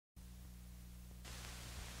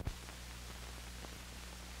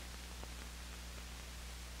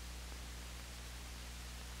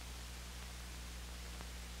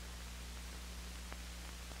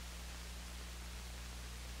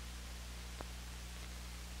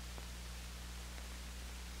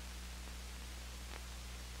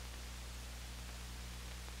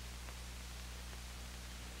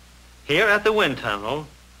Here at the wind tunnel,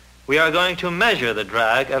 we are going to measure the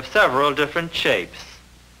drag of several different shapes.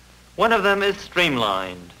 One of them is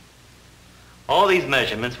streamlined. All these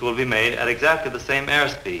measurements will be made at exactly the same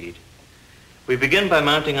airspeed. We begin by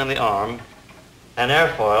mounting on the arm an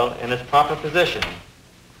airfoil in its proper position,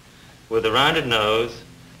 with the rounded nose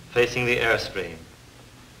facing the airstream.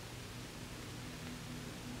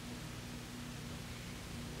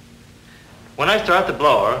 When I start the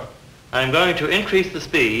blower, I am going to increase the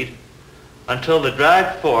speed until the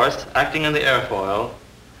drag force acting on the airfoil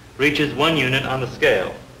reaches 1 unit on the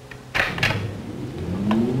scale.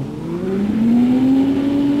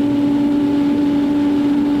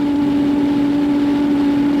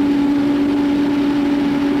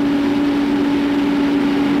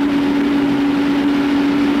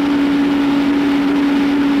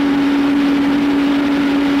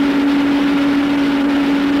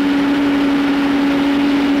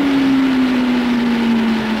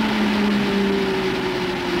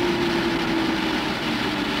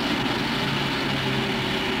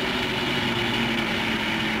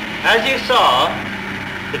 As you saw,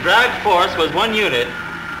 the drag force was 1 unit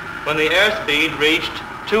when the airspeed reached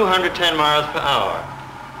 210 miles per hour.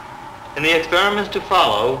 In the experiments to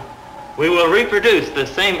follow, we will reproduce the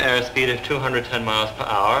same airspeed of 210 miles per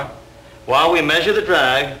hour while we measure the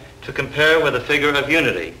drag to compare with a figure of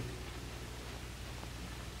unity.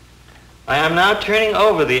 I am now turning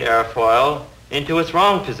over the airfoil into its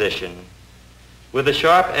wrong position, with the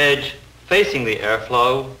sharp edge facing the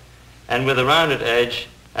airflow and with the rounded edge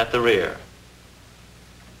at the rear.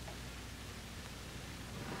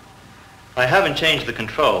 I haven't changed the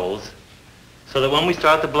controls, so that when we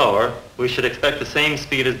start the blower, we should expect the same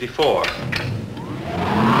speed as before.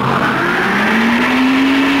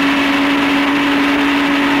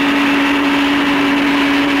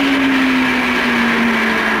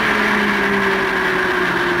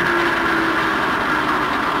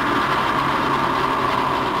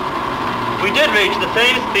 We did reach the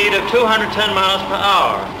same speed of 210 miles per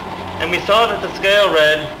hour, and we saw that the scale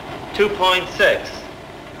read 2.6.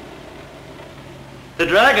 The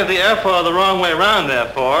drag of the airfoil the wrong way around,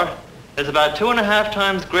 therefore, is about 2.5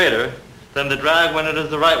 times greater than the drag when it is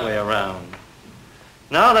the right way around.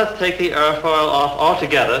 Now let's take the airfoil off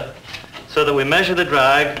altogether so that we measure the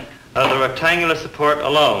drag of the rectangular support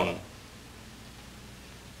alone.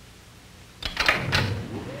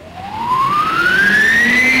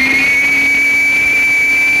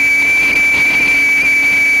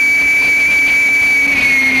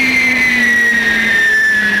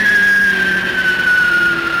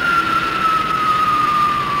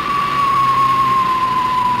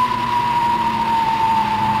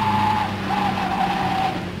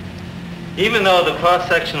 Even though the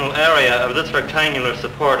cross-sectional area of this rectangular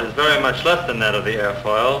support is very much less than that of the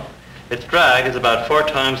airfoil, its drag is about 4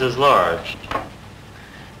 times as large.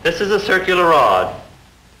 This is a circular rod,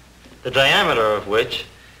 the diameter of which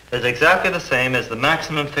is exactly the same as the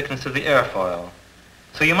maximum thickness of the airfoil.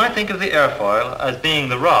 So you might think of the airfoil as being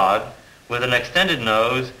the rod with an extended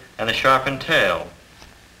nose and a sharpened tail.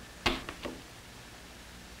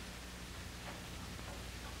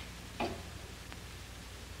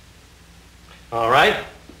 All right,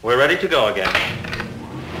 we're ready to go again.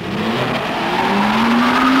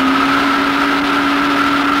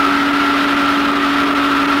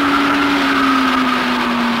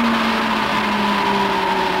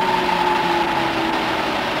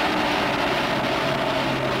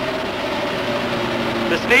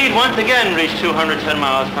 The speed once again reached 210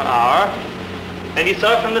 miles per hour, and you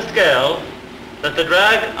saw from the scale that the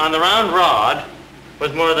drag on the round rod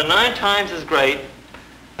was more than 9 times as great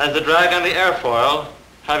as the drag on the airfoil,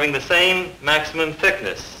 having the same maximum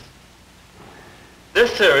thickness.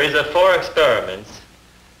 This series of 4 experiments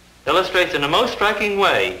illustrates in a most striking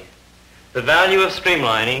way the value of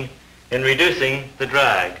streamlining in reducing the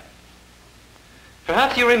drag.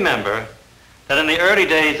 Perhaps you remember that in the early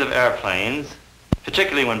days of airplanes,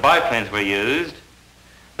 particularly when biplanes were used,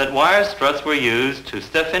 that wire struts were used to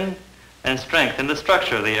stiffen and strengthen the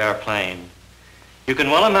structure of the airplane. You can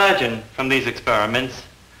well imagine from these experiments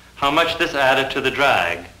how much this added to the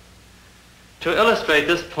drag. To illustrate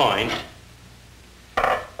this point,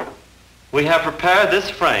 we have prepared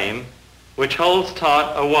this frame which holds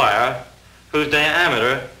taut a wire whose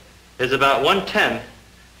diameter is about 1/10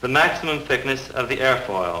 the maximum thickness of the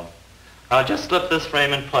airfoil. I'll just slip this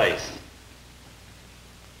frame in place.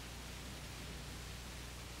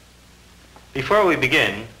 Before we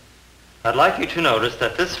begin, I'd like you to notice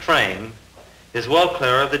that this frame is well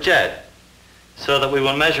clear of the jet, so that we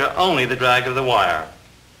will measure only the drag of the wire.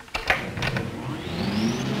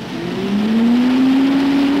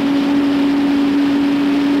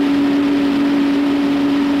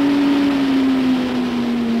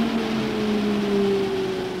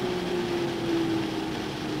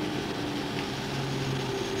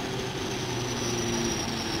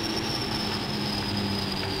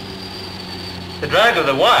 the drag of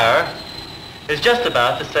the wire is just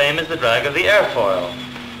about the same as the drag of the airfoil.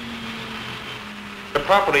 The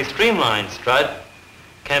properly streamlined strut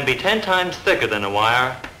can be 10 times thicker than a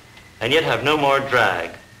wire and yet have no more drag.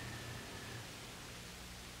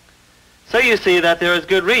 So you see that there is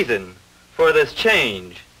good reason for this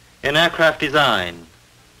change in aircraft design.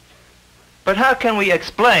 But how can we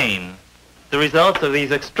explain the results of these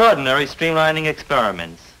extraordinary streamlining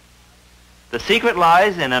experiments? The secret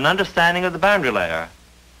lies in an understanding of the boundary layer,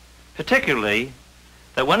 particularly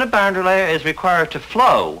that when a boundary layer is required to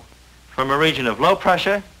flow from a region of low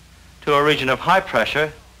pressure to a region of high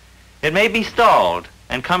pressure, it may be stalled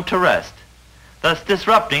and come to rest, thus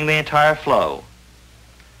disrupting the entire flow.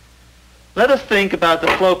 Let us think about the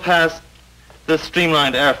flow past this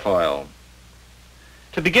streamlined airfoil.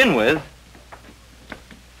 To begin with,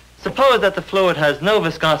 suppose that the fluid has no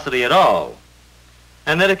viscosity at all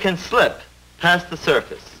and that it can slip past the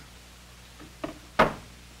surface.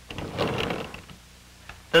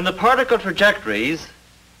 Then the particle trajectories,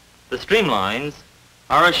 the streamlines,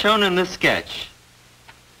 are as shown in this sketch.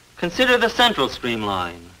 Consider the central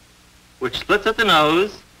streamline, which splits at the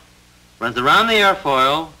nose, runs around the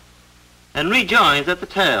airfoil, and rejoins at the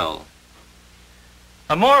tail.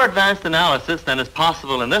 A more advanced analysis than is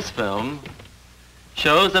possible in this film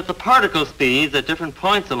shows that the particle speeds at different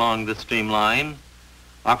points along the streamline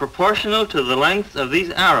are proportional to the lengths of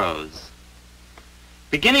these arrows.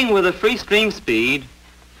 Beginning with a free stream speed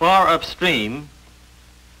far upstream,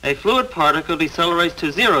 a fluid particle decelerates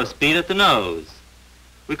to 0 speed at the nose.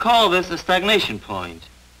 We call this a stagnation point.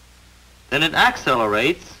 Then it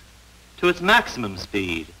accelerates to its maximum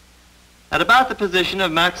speed at about the position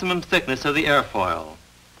of maximum thickness of the airfoil.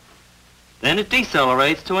 Then it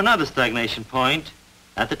decelerates to another stagnation point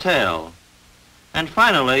at the tail. And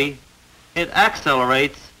finally, it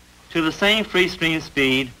accelerates to the same free stream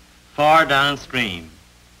speed far downstream.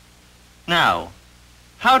 Now,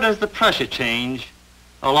 how does the pressure change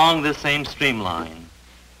along this same streamline?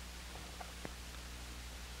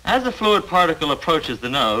 As the fluid particle approaches the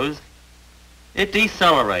nose, it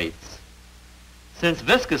decelerates. Since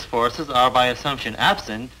viscous forces are by assumption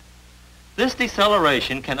absent, this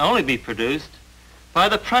deceleration can only be produced by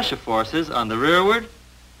the pressure forces on the rearward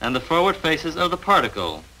and the forward faces of the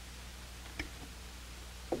particle.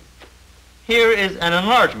 Here is an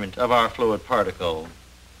enlargement of our fluid particle.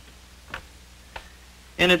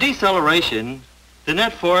 In a deceleration, the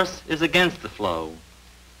net force is against the flow.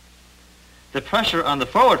 The pressure on the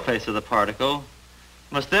forward face of the particle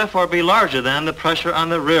must therefore be larger than the pressure on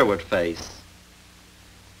the rearward face.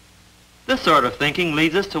 This sort of thinking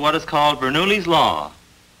leads us to what is called Bernoulli's law,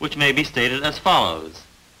 which may be stated as follows.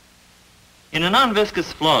 In a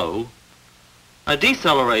non-viscous flow, a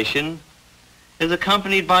deceleration is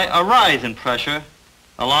accompanied by a rise in pressure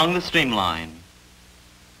along the streamline.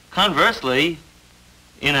 Conversely,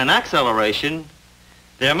 in an acceleration,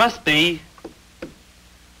 there must be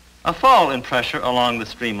a fall in pressure along the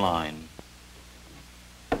streamline.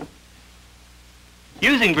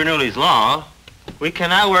 Using Bernoulli's law, we can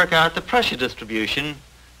now work out the pressure distribution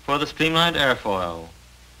for the streamlined airfoil.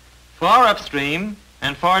 Far upstream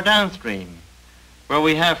and far downstream, where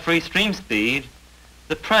we have free stream speed,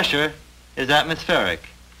 the pressure is atmospheric.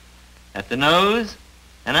 At the nose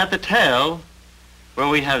and at the tail, where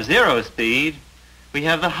we have 0 speed, we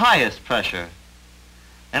have the highest pressure.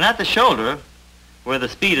 And at the shoulder, where the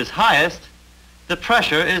speed is highest, the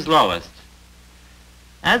pressure is lowest.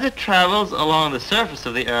 As it travels along the surface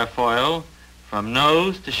of the airfoil from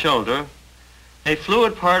nose to shoulder, a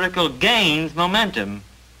fluid particle gains momentum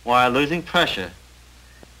while losing pressure.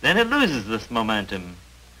 Then it loses this momentum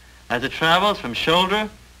as it travels from shoulder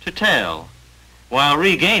to tail while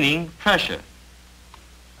regaining pressure.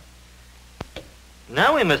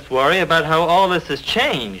 Now we must worry about how all this is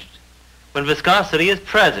changed when viscosity is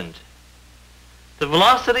present. The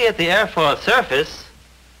velocity at the airfoil surface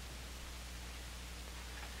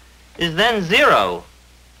is then 0.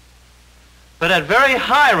 But at very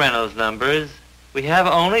high Reynolds numbers, we have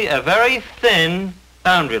only a very thin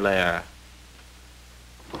boundary layer.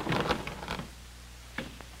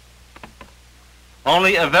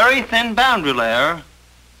 Only a very thin boundary layer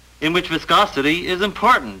in which viscosity is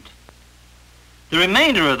important. The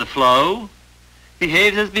remainder of the flow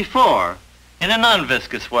behaves as before in a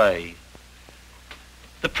non-viscous way.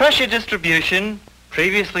 The pressure distribution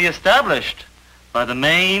previously established by the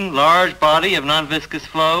main large body of non-viscous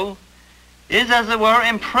flow is, as it were,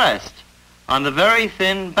 impressed on the very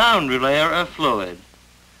thin boundary layer of fluid.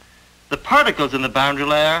 The particles in the boundary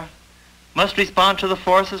layer must respond to the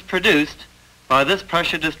forces produced by this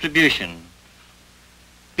pressure distribution.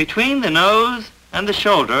 Between the nose and the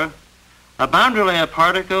shoulder, a boundary layer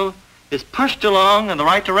particle is pushed along in the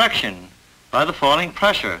right direction by the falling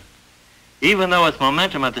pressure, even though its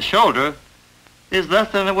momentum at the shoulder is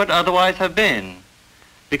less than it would otherwise have been,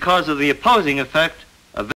 because of the opposing effect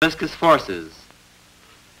of viscous forces.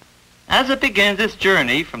 As it begins its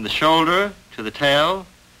journey from the shoulder to the tail,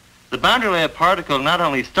 the boundary layer particle not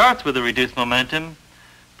only starts with a reduced momentum,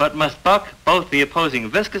 but must buck both the opposing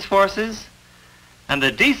viscous forces and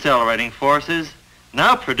the decelerating forces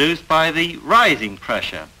now produced by the rising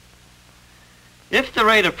pressure. If the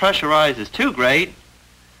rate of pressure rise is too great,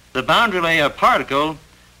 the boundary layer particle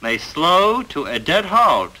may slow to a dead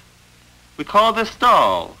halt. We call this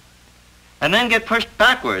stall, and then get pushed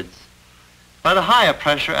backwards by the higher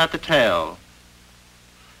pressure at the tail.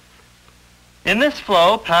 In this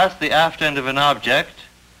flow past the aft end of an object,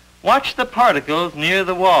 watch the particles near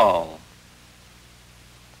the wall.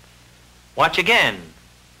 Watch again.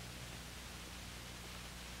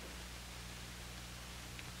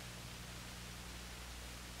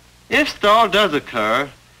 If stall does occur,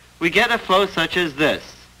 we get a flow such as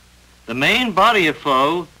this. The main body of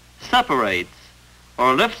flow separates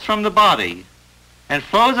or lifts from the body and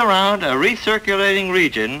flows around a recirculating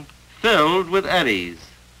region filled with eddies.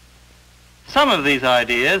 Some of these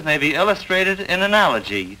ideas may be illustrated in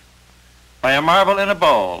analogy by a marble in a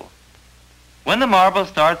bowl. When the marble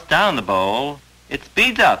starts down the bowl, it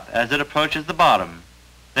speeds up as it approaches the bottom,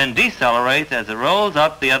 then decelerates as it rolls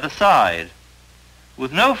up the other side.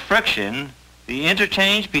 With no friction, the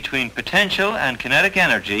interchange between potential and kinetic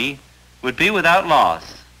energy would be without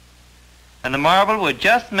loss, and the marble would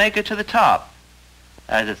just make it to the top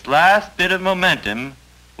as its last bit of momentum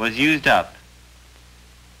was used up.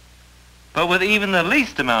 But with even the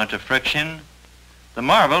least amount of friction, the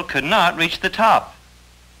marble could not reach the top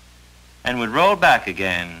and would roll back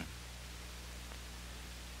again.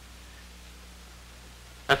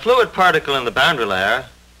 A fluid particle in the boundary layer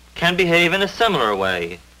can behave in a similar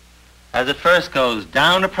way, as it first goes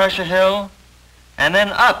down a pressure hill and then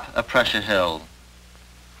up a pressure hill.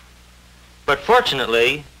 But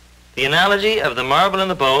fortunately, the analogy of the marble in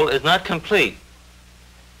the bowl is not complete.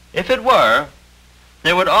 If it were,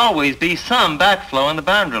 there would always be some backflow in the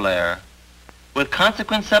boundary layer, with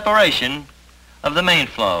consequent separation of the main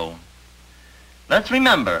flow. Let's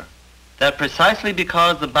remember that precisely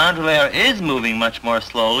because the boundary layer is moving much more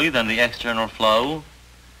slowly than the external flow,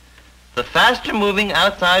 the faster moving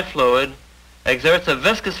outside fluid exerts a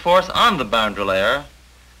viscous force on the boundary layer,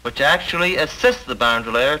 which actually assists the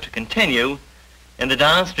boundary layer to continue in the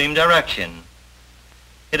downstream direction.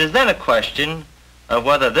 It is then a question of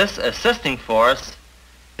whether this assisting force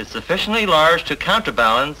is sufficiently large to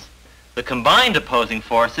counterbalance the combined opposing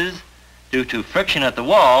forces due to friction at the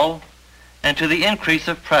wall and to the increase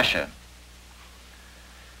of pressure.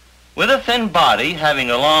 With a thin body having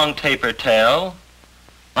a long tapered tail,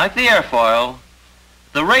 like the airfoil,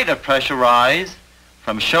 the rate of pressure rise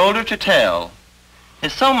from shoulder to tail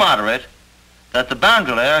is so moderate that the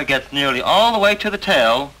boundary layer gets nearly all the way to the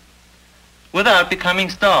tail without becoming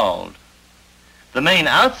stalled. The main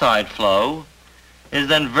outside flow is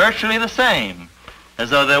then virtually the same, as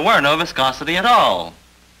though there were no viscosity at all.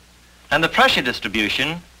 And the pressure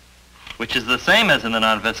distribution, which is the same as in the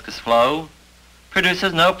non-viscous flow,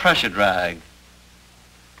 produces no pressure drag.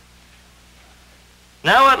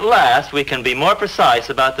 Now at last we can be more precise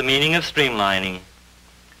about the meaning of streamlining.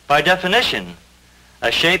 By definition,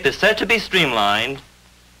 a shape is said to be streamlined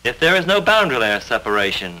if there is no boundary layer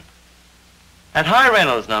separation. At high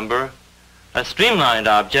Reynolds number, a streamlined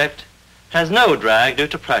object has no drag due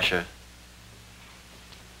to pressure.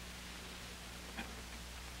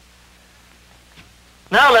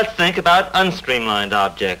 Now let's think about unstreamlined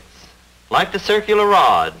objects, like the circular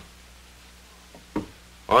rod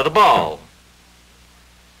or the ball.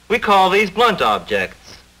 We call these blunt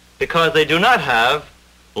objects because they do not have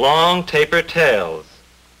long tapered tails.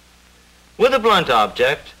 With a blunt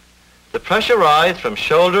object, the pressure rise from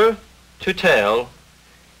shoulder to tail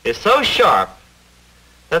is so sharp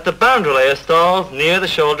that the boundary layer stalls near the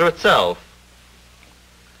shoulder itself.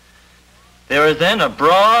 There is then a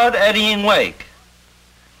broad eddying wake,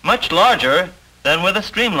 much larger than with a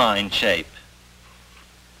streamlined shape.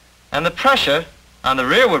 And the pressure on the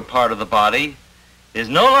rearward part of the body is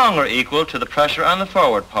no longer equal to the pressure on the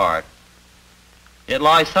forward part. It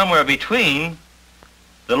lies somewhere between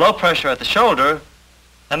the low pressure at the shoulder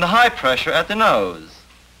and the high pressure at the nose.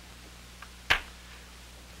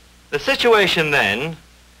 The situation then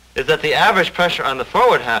is that the average pressure on the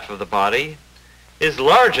forward half of the body is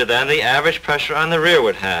larger than the average pressure on the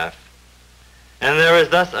rearward half, and there is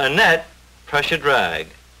thus a net pressure drag.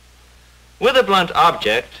 With a blunt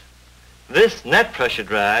object, this net pressure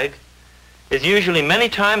drag is usually many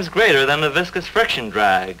times greater than the viscous friction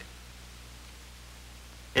drag.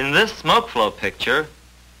 In this smoke flow picture,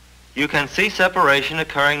 you can see separation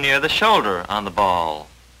occurring near the shoulder on the ball.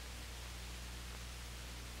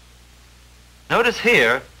 Notice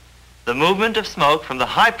here the movement of smoke from the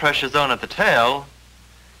high pressure zone at the tail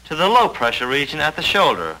to the low pressure region at the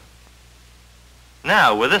shoulder.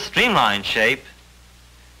 Now, with this streamlined shape,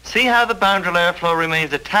 see how the boundary layer flow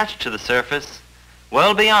remains attached to the surface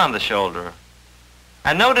well beyond the shoulder.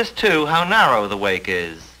 And notice too how narrow the wake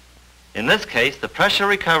is. In this case, the pressure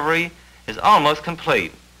recovery is almost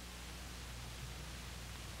complete.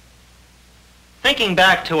 Thinking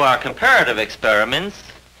back to our comparative experiments,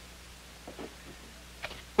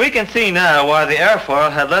 we can see now why the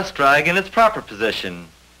airfoil had less drag in its proper position.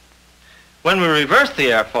 When we reversed the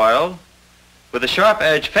airfoil, with the sharp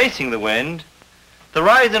edge facing the wind, the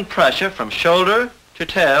rise in pressure from shoulder to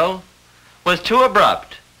tail was too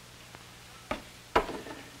abrupt.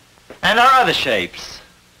 And our other shapes,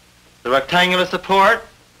 the rectangular support,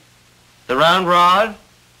 the round rod,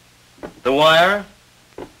 the wire,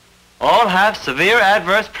 all have severe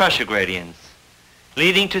adverse pressure gradients,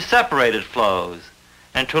 leading to separated flows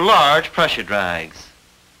and to large pressure drags.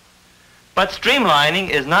 But streamlining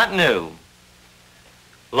is not new.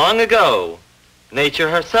 Long ago, nature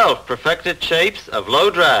herself perfected shapes of low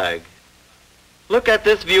drag. Look at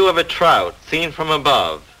this view of a trout seen from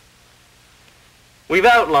above. We've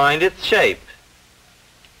outlined its shape.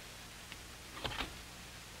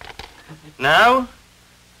 Now,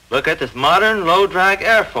 look at this modern low-drag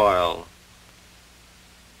airfoil.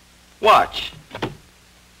 Watch.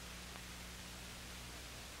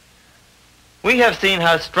 We have seen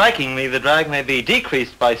how strikingly the drag may be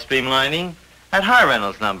decreased by streamlining at high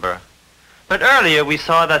Reynolds number. But earlier we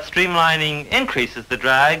saw that streamlining increases the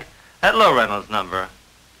drag at low Reynolds number.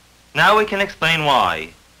 Now we can explain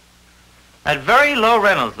why. At very low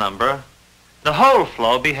Reynolds number, the whole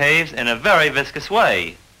flow behaves in a very viscous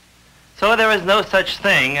way. So there is no such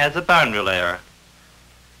thing as a boundary layer.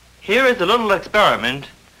 Here is a little experiment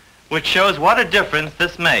which shows what a difference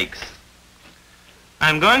this makes.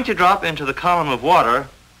 I'm going to drop into the column of water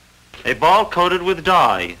a ball coated with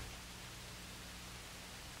dye.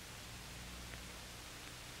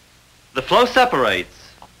 The flow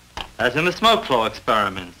separates, as in the smoke flow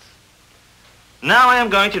experiments. Now I am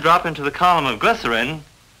going to drop into the column of glycerin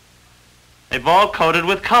a ball coated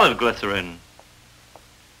with colored glycerin.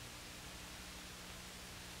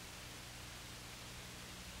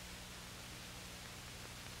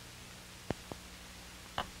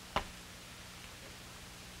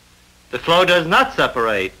 The flow does not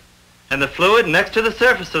separate, and the fluid next to the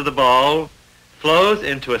surface of the ball flows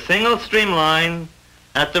into a single streamline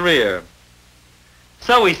at the rear.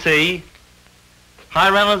 So we see high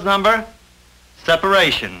Reynolds number,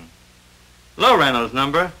 separation. Low Reynolds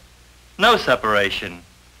number, no separation.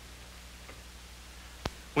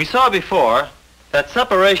 We saw before that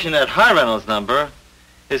separation at high Reynolds number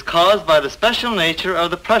is caused by the special nature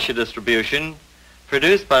of the pressure distribution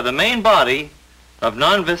produced by the main body of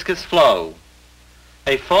non-viscous flow.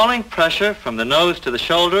 A falling pressure from the nose to the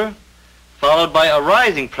shoulder, followed by a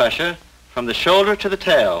rising pressure from the shoulder to the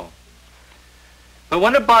tail. But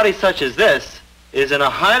when a body such as this is in a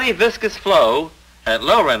highly viscous flow at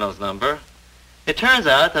low Reynolds number, it turns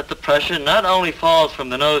out that the pressure not only falls from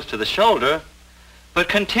the nose to the shoulder, but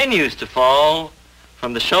continues to fall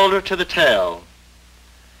from the shoulder to the tail.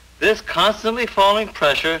 This constantly falling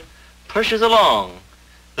pressure pushes along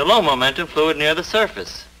the low momentum fluid near the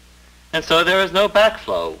surface, and so there is no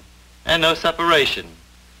backflow and no separation.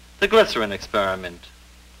 The glycerin experiment.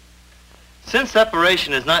 Since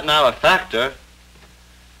separation is not now a factor,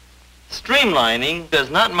 streamlining does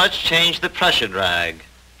not much change the pressure drag,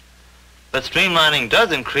 but streamlining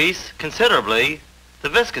does increase considerably the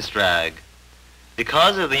viscous drag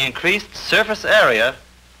because of the increased surface area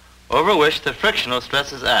over which the frictional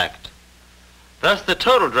stresses act. Thus the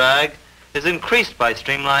total drag is increased by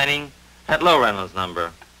streamlining at low Reynolds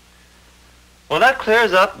number. Well, that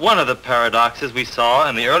clears up one of the paradoxes we saw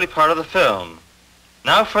in the early part of the film.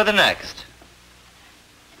 Now for the next.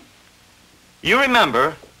 You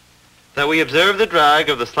remember that we observed the drag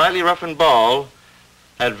of the slightly roughened ball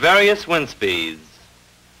at various wind speeds.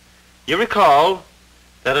 You recall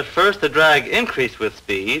that at first the drag increased with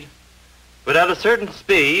speed, but at a certain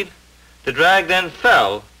speed, the drag then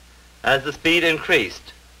fell as the speed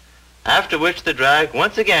increased, after which the drag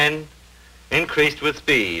once again increased with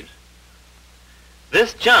speed.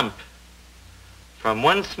 This jump from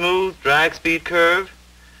one smooth drag speed curve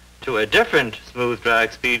to a different smooth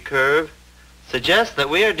drag speed curve suggests that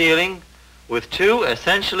we are dealing with two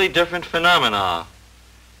essentially different phenomena.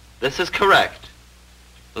 This is correct.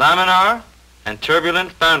 Laminar and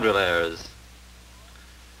turbulent boundary layers.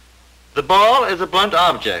 The ball is a blunt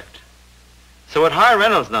object, so at high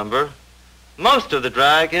Reynolds number, most of the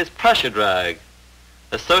drag is pressure drag,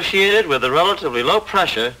 associated with a relatively low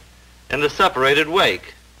pressure in the separated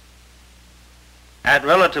wake. At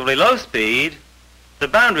relatively low speed, the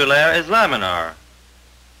boundary layer is laminar,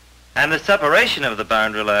 and the separation of the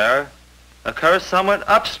boundary layer occurs somewhat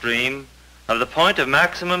upstream of the point of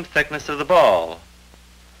maximum thickness of the ball.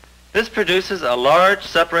 This produces a large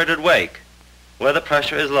separated wake where the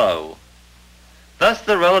pressure is low, thus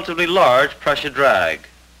the relatively large pressure drag.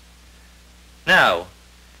 Now,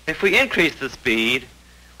 if we increase the speed,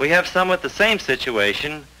 we have somewhat the same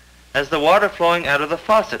situation as the water flowing out of the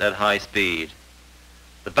faucet at high speed.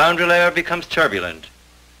 The boundary layer becomes turbulent.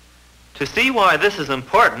 To see why this is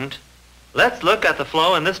important, let's look at the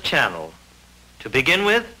flow in this channel. To begin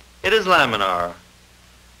with, it is laminar.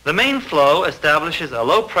 The main flow establishes a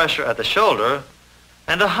low pressure at the shoulder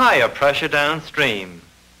and a higher pressure downstream.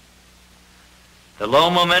 The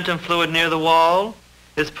low momentum fluid near the wall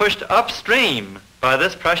is pushed upstream by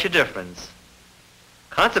this pressure difference.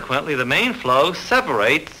 Consequently, the main flow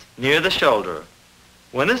separates near the shoulder.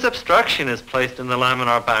 When this obstruction is placed in the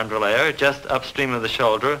laminar boundary layer just upstream of the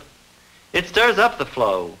shoulder, it stirs up the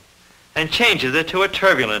flow and changes it to a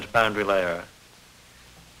turbulent boundary layer.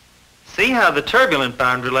 See how the turbulent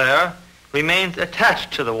boundary layer remains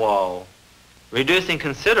attached to the wall, reducing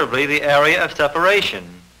considerably the area of separation.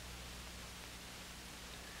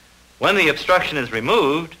 When the obstruction is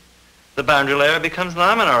removed, the boundary layer becomes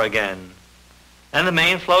laminar again, and the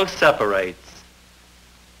main flow separates.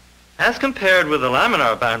 As compared with the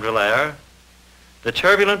laminar boundary layer, the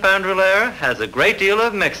turbulent boundary layer has a great deal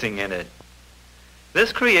of mixing in it.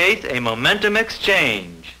 This creates a momentum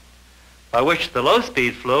exchange, by which the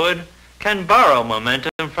low-speed fluid can borrow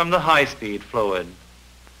momentum from the high-speed fluid.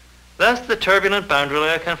 Thus, the turbulent boundary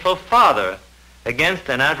layer can flow farther against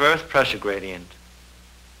an adverse pressure gradient.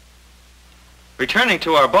 Returning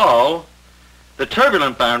to our ball, the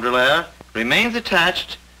turbulent boundary layer remains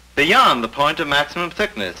attached beyond the point of maximum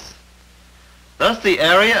thickness. Thus, the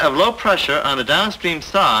area of low pressure on the downstream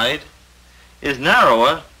side is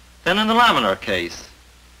narrower than in the laminar case.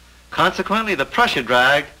 Consequently, the pressure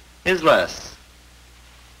drag is less.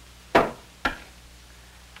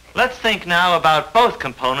 Let's think now about both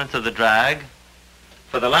components of the drag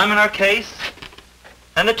for the laminar case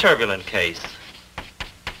and the turbulent case.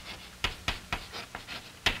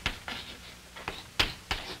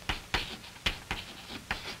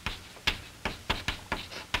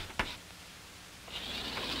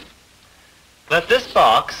 Let this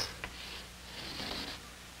box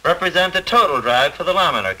represent the total drag for the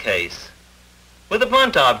laminar case. With a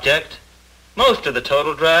blunt object, most of the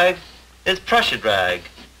total drag is pressure drag,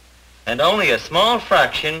 and only a small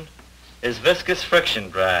fraction is viscous friction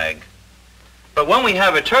drag. But when we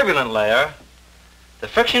have a turbulent layer, the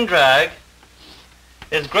friction drag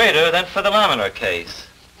is greater than for the laminar case.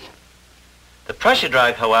 The pressure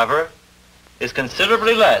drag, however, is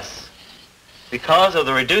considerably less because of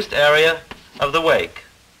the reduced area of the wake.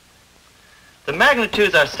 The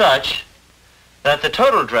magnitudes are such that the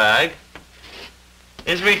total drag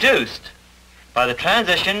is reduced by the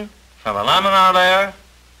transition from a laminar layer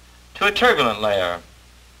to a turbulent layer.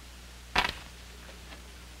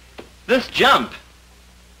 This jump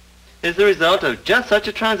is the result of just such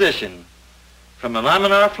a transition from a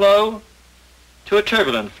laminar flow to a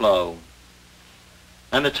turbulent flow.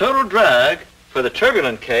 And the total drag for the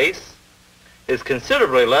turbulent case is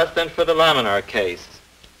considerably less than for the laminar case.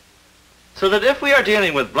 So that if we are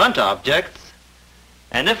dealing with blunt objects,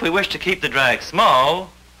 and if we wish to keep the drag small,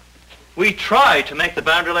 we try to make the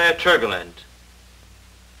boundary layer turbulent.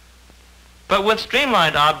 But with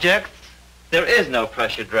streamlined objects, there is no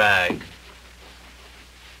pressure drag.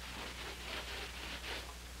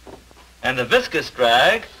 And the viscous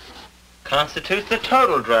drag constitutes the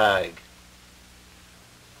total drag.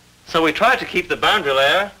 So we try to keep the boundary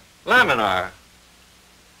layer laminar.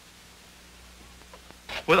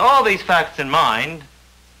 With all these facts in mind,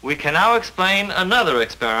 we can now explain another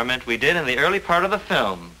experiment we did in the early part of the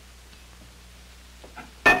film.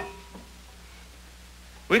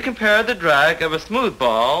 We compared the drag of a smooth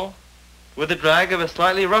ball with the drag of a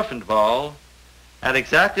slightly roughened ball at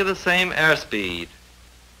exactly the same airspeed.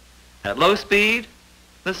 At low speed,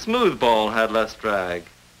 the smooth ball had less drag.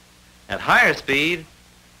 At higher speed,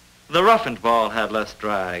 the roughened ball had less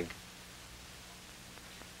drag.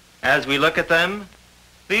 As we look at them,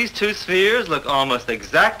 these two spheres look almost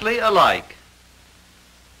exactly alike.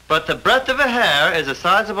 But the breadth of a hair is a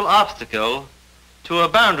sizable obstacle to a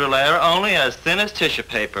boundary layer only as thin as tissue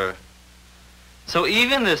paper. So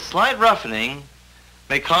even this slight roughening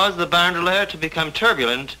may cause the boundary layer to become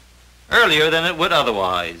turbulent earlier than it would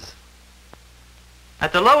otherwise.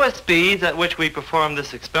 At the lowest speeds at which we performed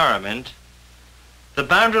this experiment, the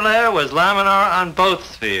boundary layer was laminar on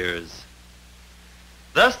both spheres.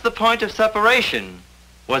 Thus the point of separation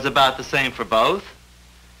was about the same for both,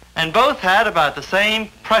 and both had about the same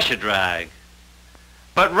pressure drag.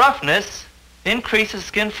 But roughness increases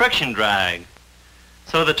skin friction drag,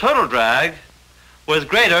 so the total drag was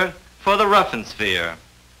greater for the roughened sphere.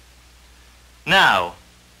 Now,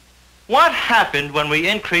 what happened when we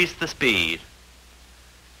increased the speed?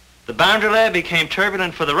 The boundary layer became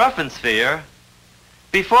turbulent for the roughened sphere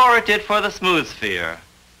before it did for the smooth sphere.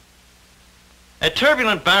 A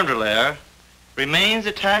turbulent boundary layer remains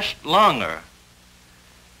attached longer,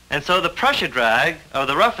 and so the pressure drag of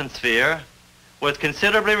the roughened sphere was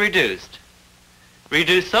considerably reduced.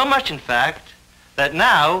 Reduced so much, in fact, that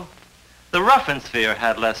now the roughened sphere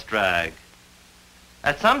had less drag.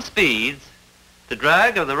 At some speeds, the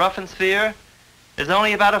drag of the roughened sphere is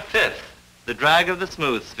only about a fifth the drag of the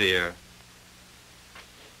smooth sphere.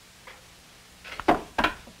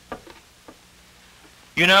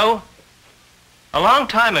 You know, a long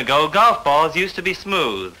time ago, golf balls used to be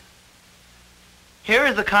smooth. Here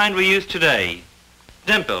is the kind we use today,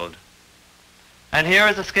 dimpled. And here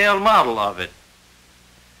is a scaled model of it.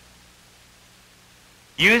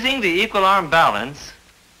 Using the equal arm balance,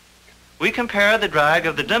 we compare the drag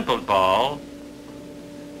of the dimpled ball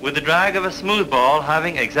with the drag of a smooth ball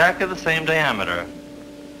having exactly the same diameter.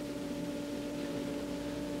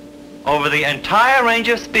 Over the entire range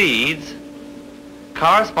of speeds,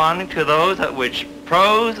 corresponding to those at which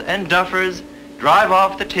pros and duffers drive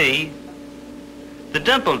off the tee, the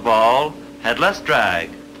dimpled ball had less drag.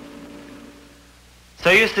 So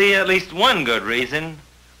you see at least one good reason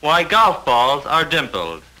why golf balls are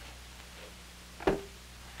dimpled.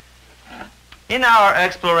 In our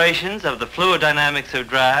explorations of the fluid dynamics of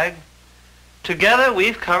drag, together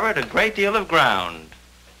we've covered a great deal of ground.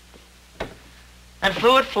 And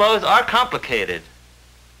fluid flows are complicated.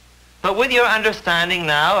 But with your understanding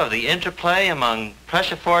now of the interplay among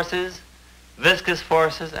pressure forces, viscous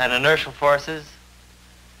forces, and inertial forces,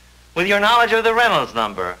 with your knowledge of the Reynolds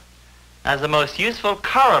number as the most useful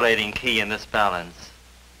correlating key in this balance,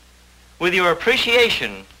 with your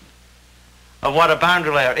appreciation of what a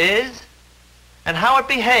boundary layer is and how it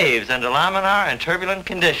behaves under laminar and turbulent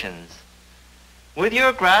conditions, with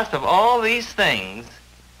your grasp of all these things,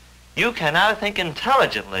 you can now think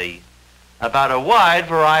intelligently about a wide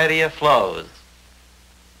variety of flows.